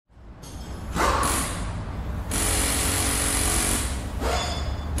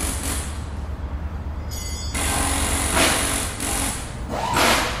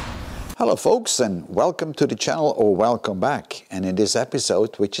Hello folks, and welcome to the channel, or welcome back. And in this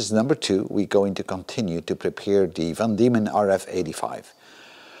episode, which is number 2, we're going to continue to prepare the Diemen RF 85.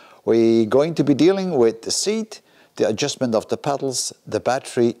 We're going to be dealing with the seat, the adjustment of the pedals, the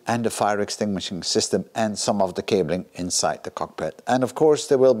battery and the fire extinguishing system, and some of the cabling inside the cockpit. And of course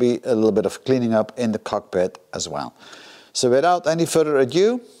there will be a little bit of cleaning up in the cockpit as well. So without any further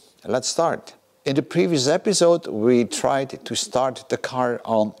ado, let's start. In the previous episode, we tried to start the car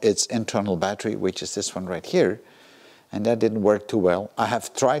on its internal battery, which is this one right here, and that didn't work too well. I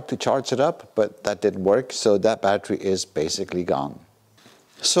have tried to charge it up, but that didn't work, so that battery is basically gone.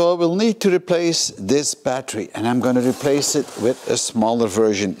 So I will need to replace this battery, and I'm going to replace it with a smaller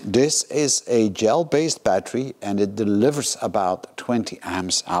version. This is a gel-based battery, and it delivers about 20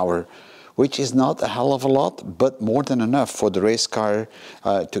 amps hour, which is not a hell of a lot, but more than enough for the race car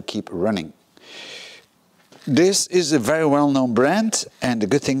to keep running. This is a very well-known brand, and the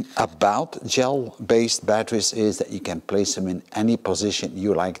good thing about gel-based batteries is that you can place them in any position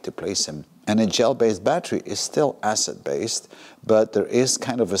you like to place them. And a gel-based battery is still acid-based, but there is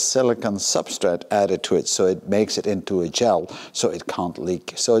kind of a silicon substrate added to it, so it makes it into a gel, so it can't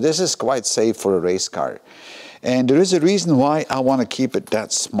leak. So this is quite safe for a race car. And there is a reason why I want to keep it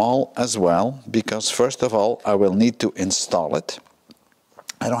that small as well, because first of all, I will need to install it.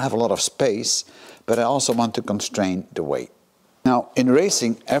 I don't have a lot of space, but I also want to constrain the weight. Now, in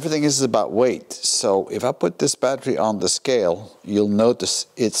racing, everything is about weight. So if I put this battery on the scale, you'll notice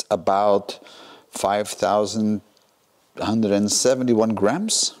it's about 5,171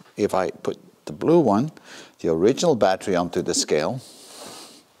 grams. If I put the blue one, the original battery, onto the scale,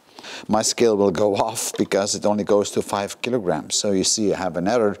 my scale will go off because it only goes to 5 kilograms. So you see I have an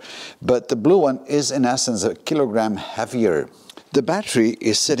error. But the blue one is in essence a kilogram heavier. The battery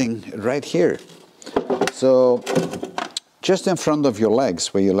is sitting right here. So just in front of your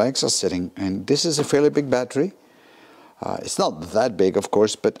legs, where your legs are sitting, and this is a fairly big battery. It's not that big, of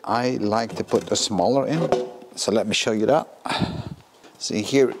course, but I like to put a smaller in. So let me show you that. See,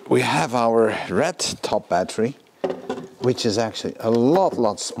 here we have our red top battery, which is actually a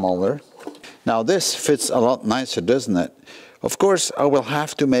lot smaller. Now this fits a lot nicer, doesn't it? Of course, I will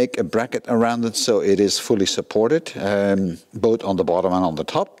have to make a bracket around it so it is fully supported, both on the bottom and on the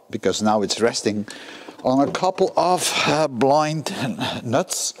top, because now it's resting on a couple of blind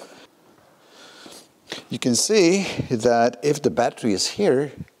nuts. You can see that if the battery is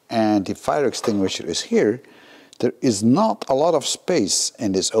here and the fire extinguisher is here, there is not a lot of space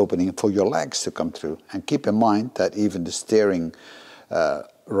in this opening for your legs to come through. And keep in mind that even the steering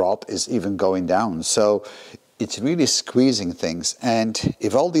rod is even going down. So it's really squeezing things. And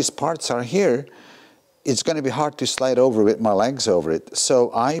if all these parts are here, it's going to be hard to slide over with my legs over it. So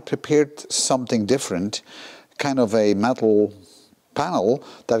I prepared something different, kind of a metal panel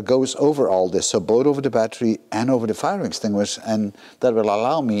that goes over all this, so both over the battery and over the fire extinguisher, and that will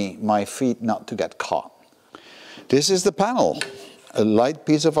allow me, my feet, not to get caught. This is the panel, a light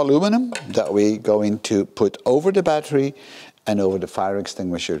piece of aluminum that we're going to put over the battery and over the fire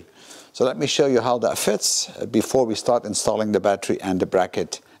extinguisher. So let me show you how that fits before we start installing the battery and the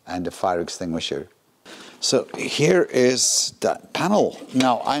bracket and the fire extinguisher. So here is that panel.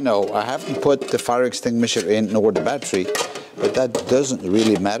 Now I know I haven't put the fire extinguisher in nor the battery, but that doesn't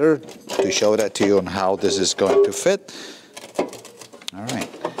really matter to show that to you on how this is going to fit. All right.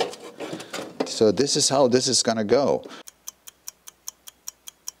 So this is how this is going to go.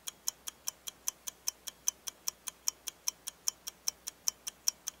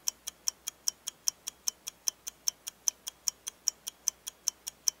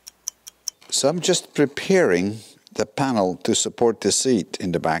 So I'm just preparing the panel to support the seat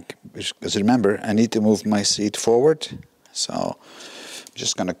in the back, because remember, I need to move my seat forward. So I'm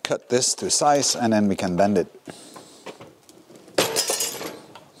just going to cut this to size and then we can bend it.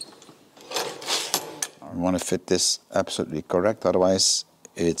 I want to fit this absolutely correct, otherwise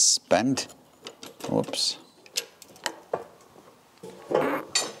it's bent. Whoops.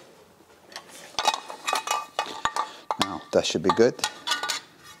 Now that should be good.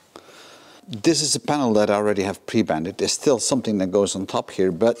 This is a panel that I already have pre-banded. There's still something that goes on top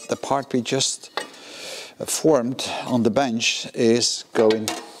here, but the part we just formed on the bench is going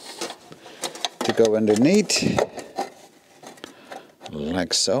to go underneath,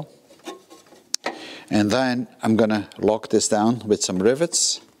 like so. And then I'm going to lock this down with some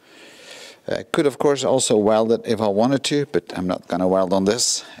rivets. I could, of course, also weld it if I wanted to, but I'm not going to weld on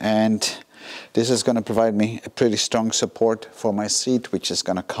this. And this is going to provide me a pretty strong support for my seat, which is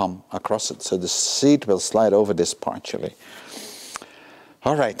going to come across it. So the seat will slide over this partially.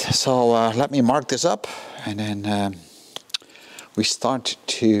 All right, so let me mark this up, and then we start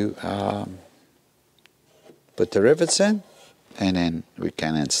to put the rivets in, and then we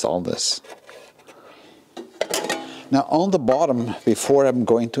can install this. Now on the bottom, before I'm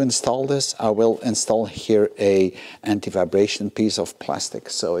going to install this, I will install here a anti-vibration piece of plastic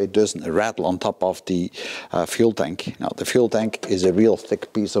so it doesn't rattle on top of the fuel tank. Now the fuel tank is a real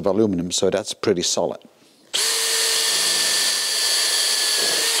thick piece of aluminum, so that's pretty solid.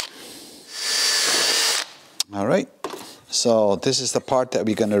 All right, so this is the part that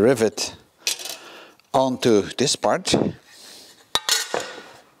we're going to rivet onto this part.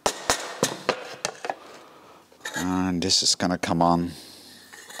 And this is going to come on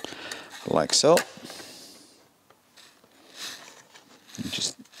like so. You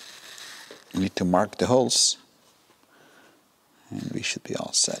just need to mark the holes and we should be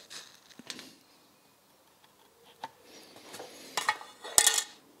all set.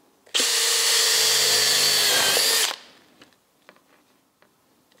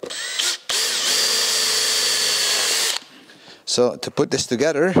 So to put this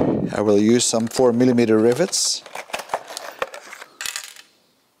together, I will use some 4mm rivets.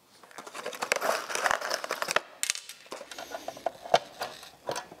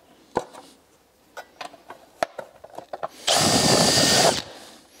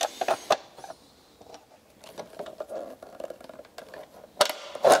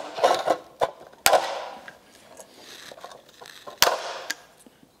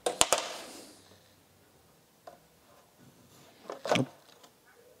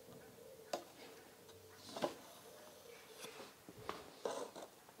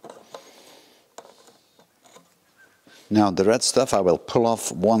 Now the red stuff I will pull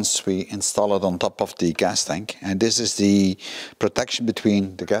off once we install it on top of the gas tank, and this is the protection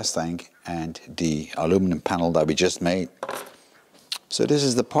between the gas tank and the aluminum panel that we just made. So this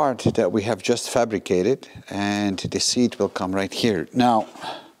is the part that we have just fabricated, and the seat will come right here. Now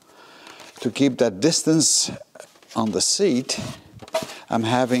to keep that distance on the seat, I'm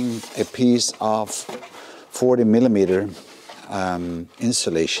having a piece of 40mm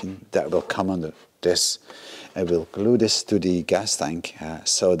insulation that will come under this. I will glue this to the gas tank,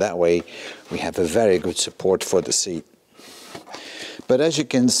 so that way we have a very good support for the seat. But as you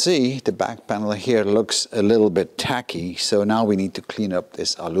can see, the back panel here looks a little bit tacky, so now we need to clean up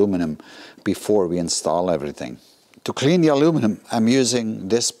this aluminum before we install everything. To clean the aluminum, I'm using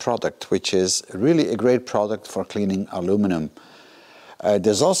this product, which is really a great product for cleaning aluminum.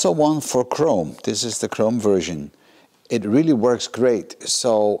 There's also one for chrome. This is the chrome version. It really works great,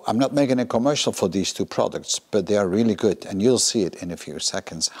 so I'm not making a commercial for these two products, but they are really good, and you'll see it in a few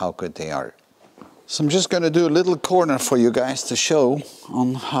seconds how good they are. So I'm just going to do a little corner for you guys to show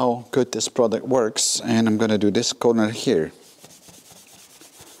on how good this product works, and I'm going to do this corner here.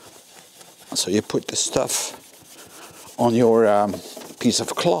 So you put the stuff on your piece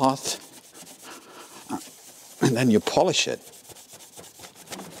of cloth, and then you polish it.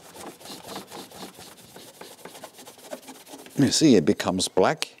 You see, it becomes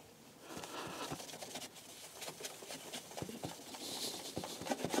black.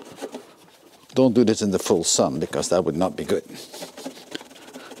 Don't do this in the full sun, because that would not be good.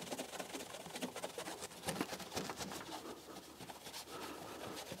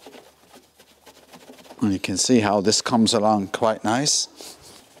 And you can see how this comes along quite nice.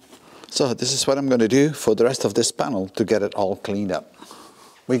 So this is what I'm going to do for the rest of this panel to get it all cleaned up.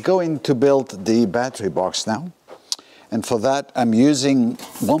 We're going to build the battery box now. And for that, I'm using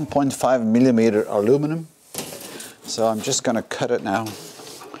 1.5mm aluminum. So I'm just going to cut it now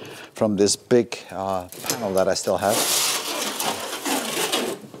from this big panel that I still have.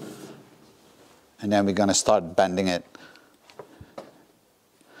 And then we're going to start bending it.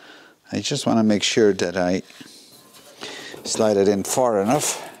 I just want to make sure that I slide it in far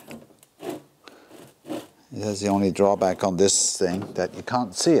enough. That's the only drawback on this thing, that you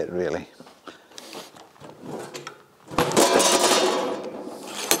can't see it really.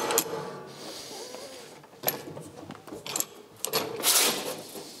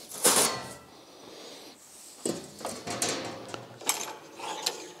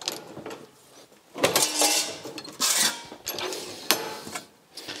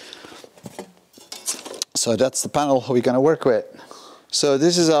 So that's the panel we're going to work with. So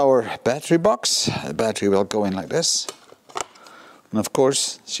this is our battery box. The battery will go in like this. And of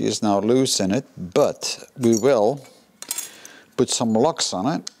course, she is now loose in it, but we will put some locks on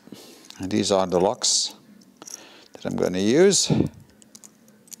it. And these are the locks that I'm going to use.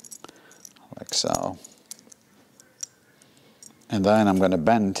 Like so. And then I'm going to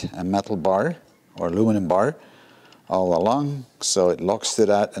bend a metal bar or aluminum bar all along, so it locks to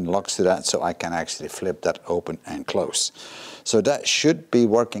that and locks to that, so I can actually flip that open and close. So that should be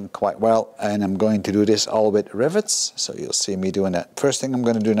working quite well, and I'm going to do this all with rivets, so you'll see me doing that. First thing I'm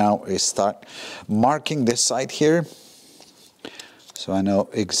going to do now is start marking this side here, so I know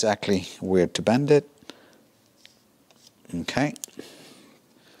exactly where to bend it. Okay,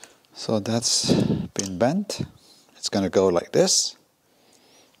 so that's been bent. It's going to go like this.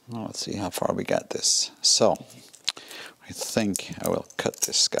 Now let's see how far we got this. So I think I will cut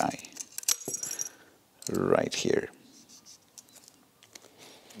this guy right here.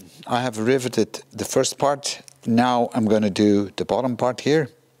 I have riveted the first part. Now I'm going to do the bottom part here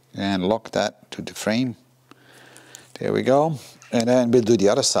and lock that to the frame. There we go. And then we'll do the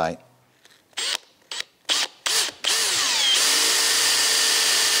other side.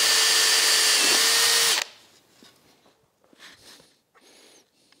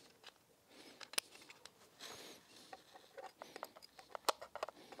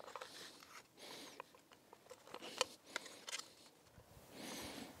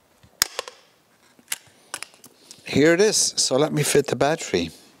 Here it is. So let me fit the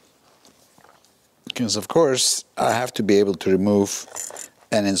battery. Because of course I have to be able to remove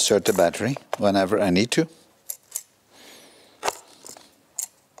and insert the battery whenever I need to.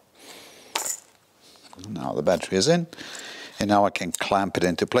 Now the battery is in, and now I can clamp it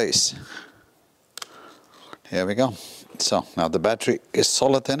into place. Here we go. So now the battery is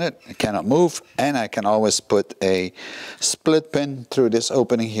solid in it, it cannot move, and I can always put a split pin through this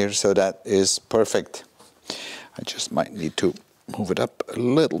opening here, so that is perfect. I just might need to move it up a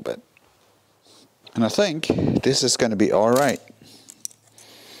little bit. And I think this is going to be all right.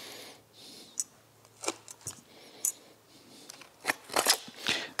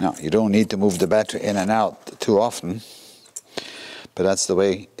 Now, you don't need to move the battery in and out too often, but that's the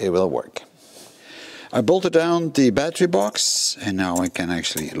way it will work. I bolted down the battery box, and now I can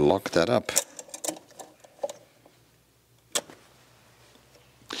actually lock that up.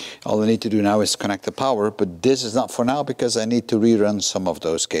 All I need to do now is connect the power, but this is not for now because I need to rerun some of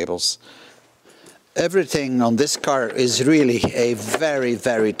those cables. Everything on this car is really a very,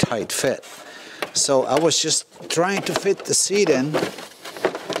 very tight fit. So I was just trying to fit the seat in,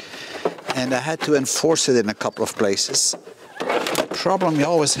 and I had to enforce it in a couple of places. The problem you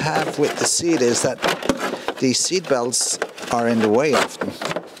always have with the seat is that the seat belts are in the way often.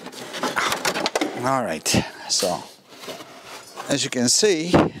 All right, so as you can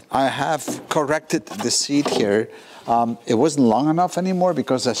see, I have corrected the seat here. It wasn't long enough anymore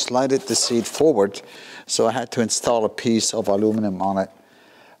because I slided the seat forward, so I had to install a piece of aluminum on it.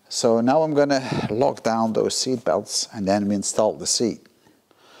 So now I'm going to lock down those seat belts, and then we install the seat.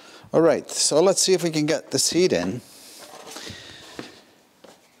 All right, so let's see if we can get the seat in.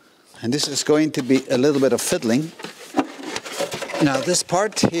 And this is going to be a little bit of fiddling. Now this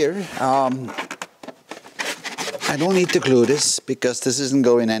part here, I don't need to glue this because this isn't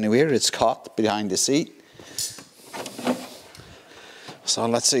going anywhere. It's caught behind the seat. So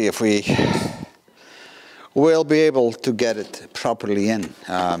let's see if we will be able to get it properly in.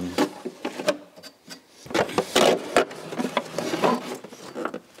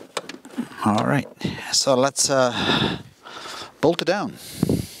 All right, so let's bolt it down.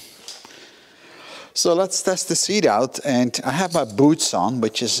 So let's test the seat out, and I have my boots on,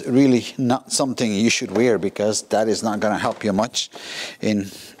 which is really not something you should wear because that is not going to help you much in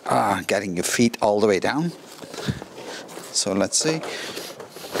getting your feet all the way down. So let's see.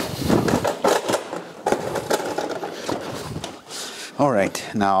 All right,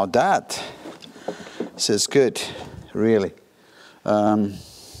 now that is good, really.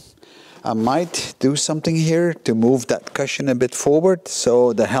 I might do something here to move that cushion a bit forward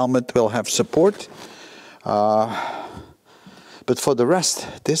so the helmet will have support. But for the rest,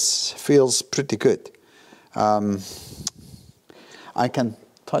 this feels pretty good. I can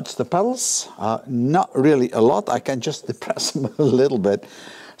touch the pedals, not really a lot. I can just depress them a little bit.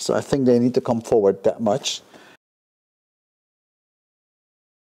 So I think they need to come forward that much.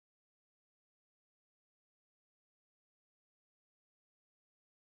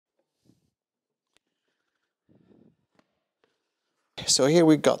 So here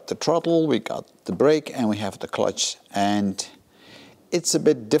we got the throttle, we got the brake, and we have the clutch, and it's a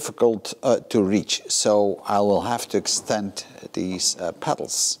bit difficult to reach, so I will have to extend these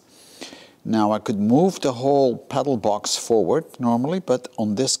pedals. Now I could move the whole pedal box forward normally, but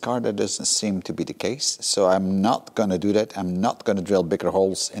on this car that doesn't seem to be the case, so I'm not going to do that. I'm not going to drill bigger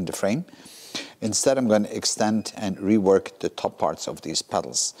holes in the frame. Instead I'm going to extend and rework the top parts of these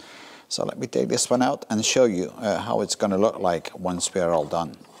pedals. So let me take this one out and show you how it's going to look like once we are all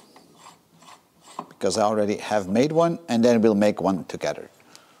done. because I already have made one, and then we'll make one together.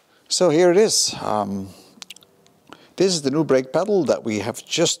 So here it is. This is the new brake pedal that we have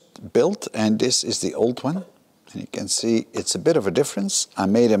just built, and this is the old one. And you can see it's a bit of a difference. I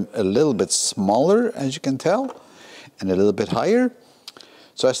made them a little bit smaller, as you can tell, and a little bit higher.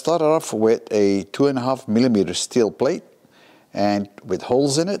 So I started off with a 2.5 millimeter steel plate and with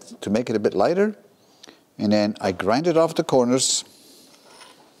holes in it to make it a bit lighter. And then I grinded off the corners.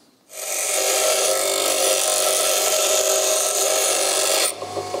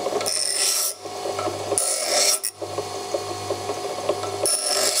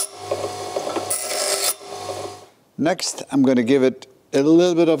 Next, I'm going to give it a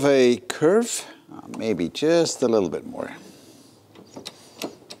little bit of a curve, maybe just a little bit more.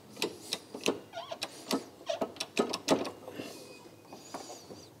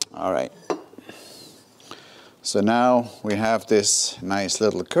 All right. So now we have this nice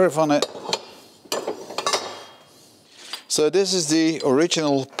little curve on it. So this is the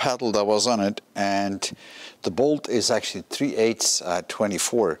original pedal that was on it, and the bolt is actually 3/8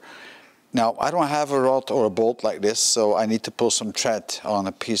 24. Now, I don't have a rod or a bolt like this, so I need to pull some thread on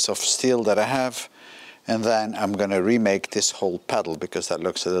a piece of steel that I have, and then I'm going to remake this whole pedal because that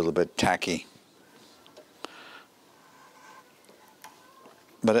looks a little bit tacky.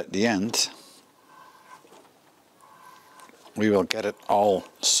 But at the end, we will get it all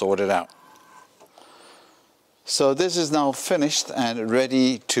sorted out. So this is now finished and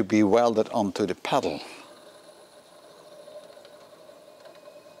ready to be welded onto the pedal.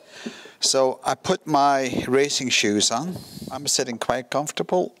 So I put my racing shoes on. I'm sitting quite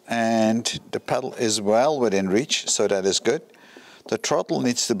comfortable and the pedal is well within reach, so that is good. The throttle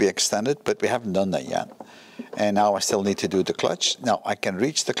needs to be extended, but we haven't done that yet. And now I still need to do the clutch. Now I can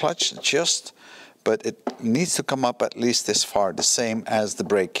reach the clutch just, but it needs to come up at least this far, the same as the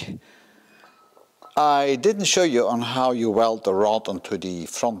brake. I didn't show you on how you weld the rod onto the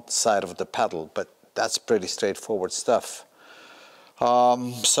front side of the pedal, but that's pretty straightforward stuff.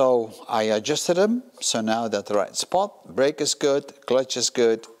 So I adjusted them, so now they're at the right spot. Brake is good, clutch is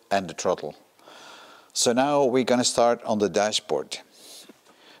good, and the throttle. So now we're going to start on the dashboard.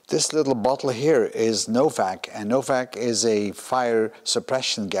 This little bottle here is Novak, and Novak is a fire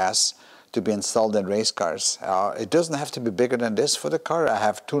suppression gas to be installed in race cars. It doesn't have to be bigger than this for the car. I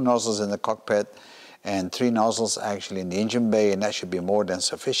have 2 nozzles in the cockpit and 3 nozzles actually in the engine bay, and that should be more than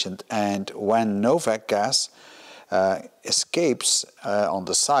sufficient. And when Novak gas escapes on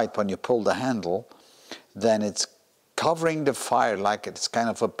the side when you pull the handle, then it's covering the fire like it's kind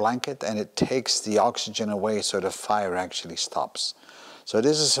of a blanket, and it takes the oxygen away so the fire actually stops. So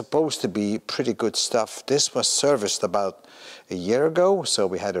this is supposed to be pretty good stuff. This was serviced about a year ago, so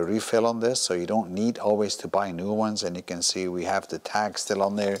we had a refill on this, so you don't need always to buy new ones. And you can see we have the tag still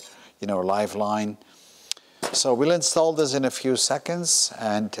on there, you know, live line. So we'll install this in a few seconds,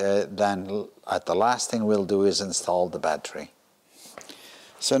 and then at the last thing we'll do is install the battery.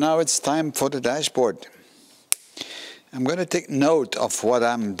 So now it's time for the dashboard. I'm going to take note of what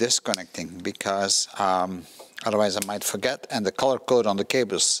I'm disconnecting because otherwise I might forget, and the color code on the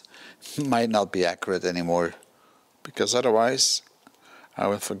cables might not be accurate anymore because otherwise I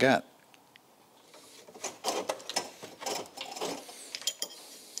will forget.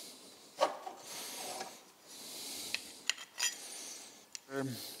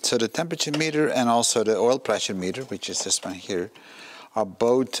 So the temperature meter and also the oil pressure meter, which is this one here, are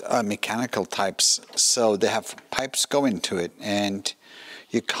both mechanical types. So they have pipes going to it, and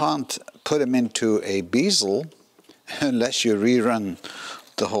you can't put them into a bezel unless you rerun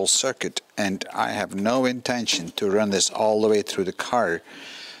the whole circuit. And I have no intention to run this all the way through the car.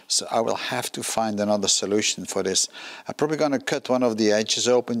 So I will have to find another solution for this. I'm probably going to cut one of the edges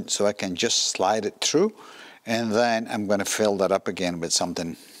open so I can just slide it through. And then I'm going to fill that up again with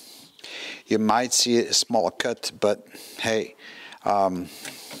something. You might see a small cut, but hey,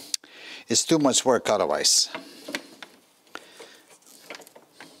 it's too much work otherwise.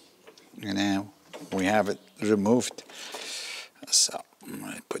 And now we have it removed. So I'm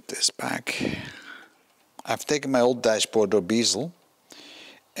going to put this back. I've taken my old dashboard or bezel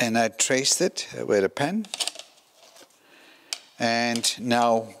and I traced it with a pen. And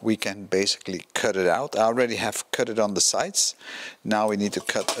now we can basically cut it out. I already have cut it on the sides. Now we need to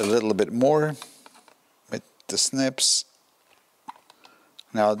cut a little bit more with the snips.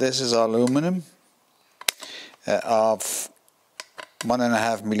 Now this is aluminum of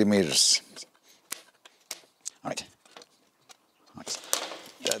 1.5 millimeters. All right.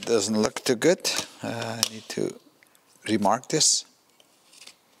 That doesn't look too good. I need to remark this.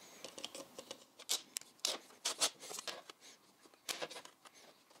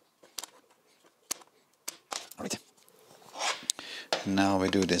 Now we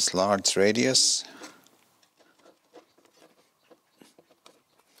do this large radius.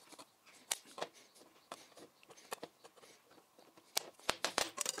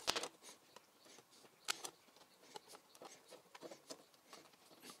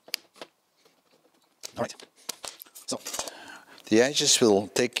 Alright, so the edges will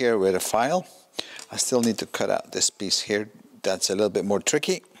take care with a file. I still need to cut out this piece here. That's a little bit more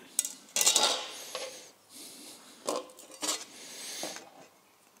tricky.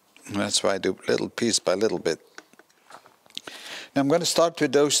 That's why I do little piece by little bit. Now I'm going to start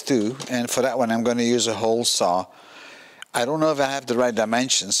with those two, and for that one I'm going to use a hole saw. I don't know if I have the right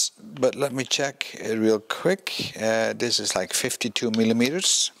dimensions, but let me check real quick. This is like 52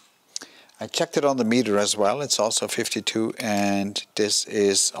 millimeters. I checked it on the meter as well. It's also 52, and this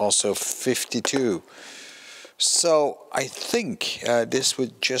is also 52. So I think this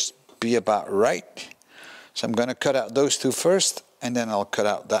would just be about right. So I'm going to cut out those two first, and then I'll cut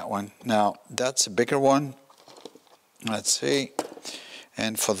out that one. Now that's a bigger one. Let's see.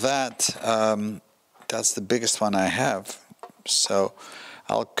 And for that, that's the biggest one I have. So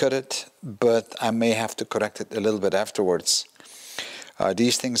I'll cut it, but I may have to correct it a little bit afterwards.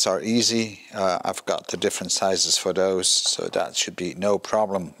 These things are easy. I've got the different sizes for those, so that should be no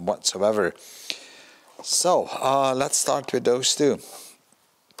problem whatsoever. So let's start with those two.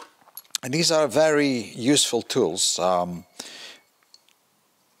 And these are very useful tools.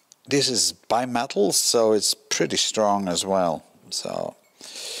 This is bimetal, so it's pretty strong as well. So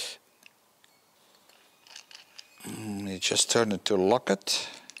you just turn it to lock it.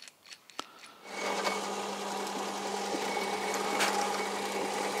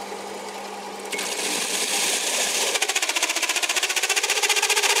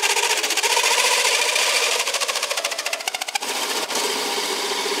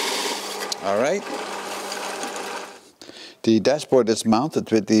 All right. The dashboard is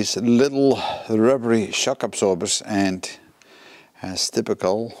mounted with these little rubbery shock absorbers, and as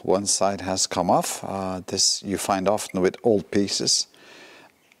typical, one side has come off. This you find often with old pieces.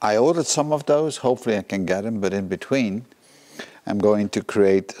 I ordered some of those, hopefully I can get them, but in between I'm going to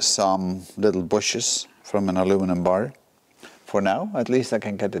create some little bushes from an aluminum bar. For now, at least I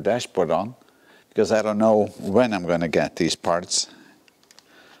can get the dashboard on, because I don't know when I'm going to get these parts.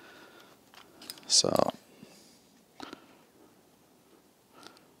 So,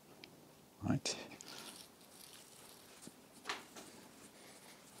 right.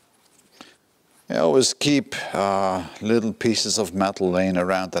 I always keep little pieces of metal laying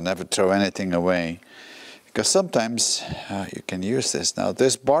around. I never throw anything away, because sometimes you can use this. Now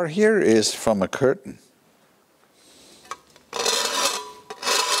this bar here is from a curtain.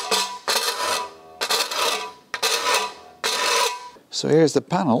 So here's the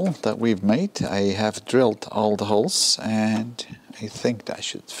panel that we've made. I have drilled all the holes, and I think that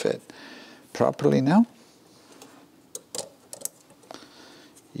should fit properly now.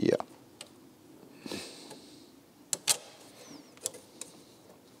 Yeah.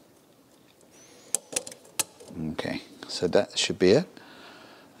 Okay, so that should be it.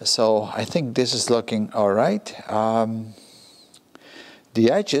 So I think this is looking all right. The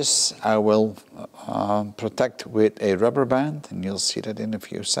edges I will protect with a rubber band, and you'll see that in a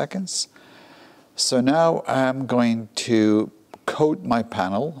few seconds. So now I'm going to coat my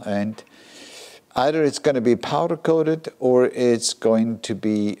panel, and either it's going to be powder coated or it's going to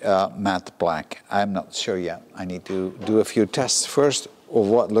be matte black. I'm not sure yet. I need to do a few tests first of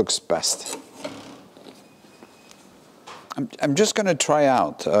what looks best. I'm just going to try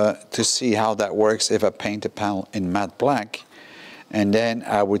out to see how that works if I paint the panel in matte black, and then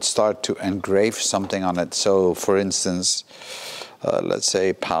I would start to engrave something on it. So for instance, let's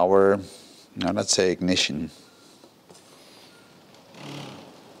say power, no, let's say ignition.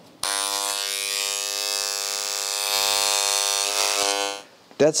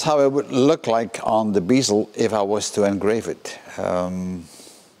 That's how it would look like on the bezel if I was to engrave it. I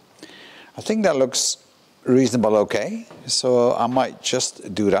think that looks reasonable okay, so I might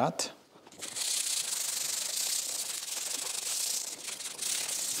just do that.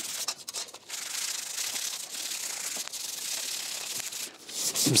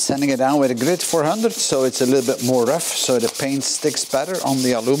 I'm sanding it down with a grit 400, so it's a little bit more rough, so the paint sticks better on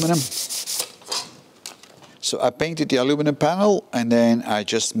the aluminum. So I painted the aluminum panel, and then I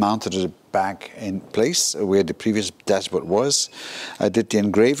just mounted it back in place where the previous dashboard was. I did the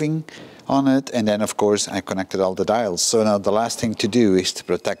engraving on it, and then of course I connected all the dials. So now the last thing to do is to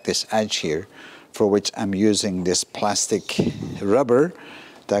protect this edge here, for which I'm using this plastic rubber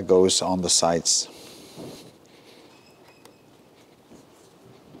that goes on the sides.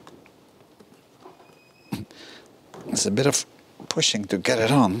 There's a bit of pushing to get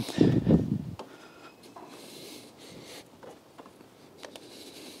it on.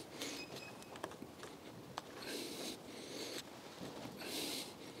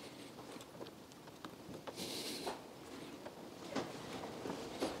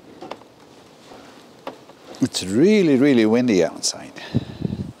 It's really, really windy outside.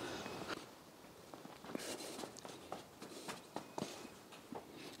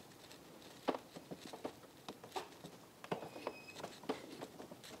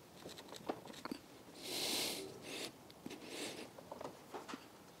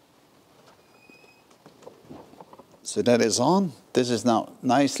 So that is on. This is now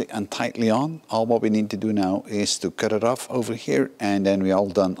nicely and tightly on. All what we need to do now is to cut it off over here, and then we're all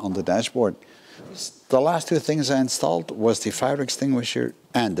done on the dashboard. The last two things I installed was the fire extinguisher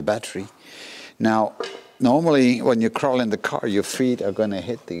and the battery. Now, normally when you crawl in the car, your feet are going to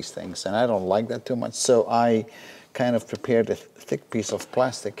hit these things, and I don't like that too much, so I kind of prepared a thick piece of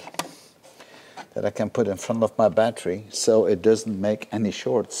plastic that I can put in front of my battery so it doesn't make any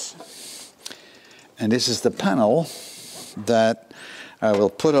shorts. And this is the panel that I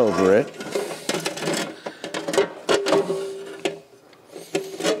will put over it.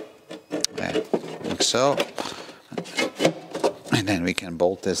 Like so. And then we can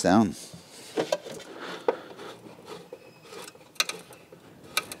bolt this down.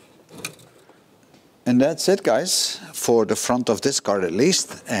 And that's it, guys, for the front of this car at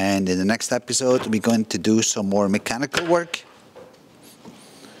least. And in the next episode, we're going to do some more mechanical work.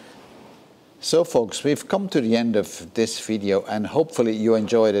 So folks, we've come to the end of this video, and hopefully you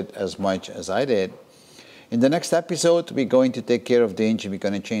enjoyed it as much as I did. In the next episode, we're going to take care of the engine. We're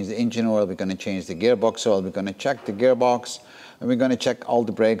going to change the engine oil, we're going to change the gearbox oil, we're going to check the gearbox, and we're going to check all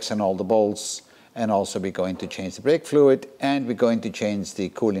the brakes and all the bolts, and also we're going to change the brake fluid, and we're going to change the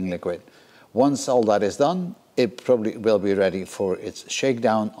cooling liquid. Once all that is done, it probably will be ready for its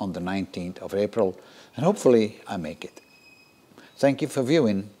shakedown on the 19th of April, and hopefully I make it. Thank you for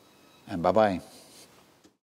viewing, and bye-bye.